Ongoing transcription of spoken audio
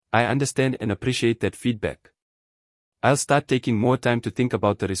I understand and appreciate that feedback. I'll start taking more time to think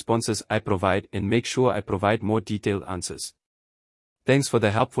about the responses I provide and make sure I provide more detailed answers. Thanks for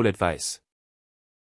the helpful advice.